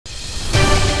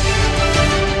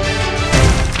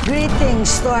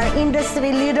greetings to our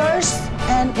industry leaders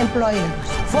and employers.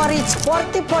 For its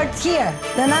 44th year,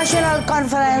 the National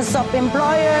Conference of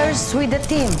Employers with the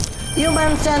theme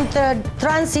Human-Centered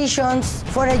Transitions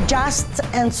for a Just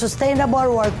and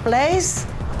Sustainable Workplace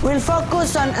will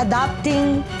focus on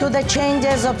adapting to the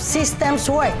changes of systems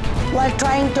work while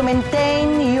trying to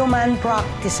maintain human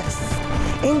practices.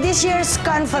 In this year's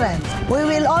conference, we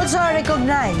will also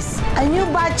recognize a new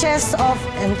batches of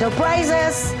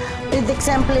enterprises with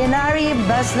exemplary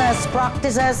business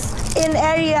practices in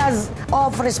areas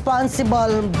of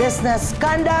responsible business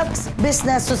conduct,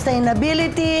 business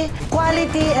sustainability,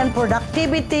 quality and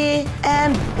productivity,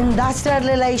 and industrial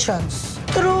relations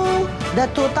through the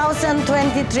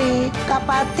 2023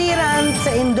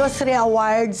 KAPATID Industry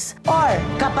Awards or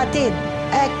KAPATID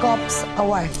ECOP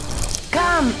Awards.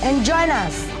 Come and join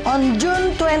us on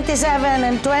June 27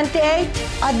 and 28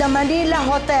 at the Manila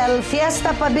Hotel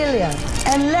Fiesta Pavilion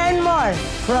and learn more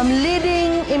from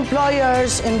leading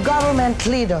employers and government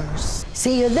leaders.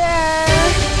 See you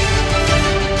there!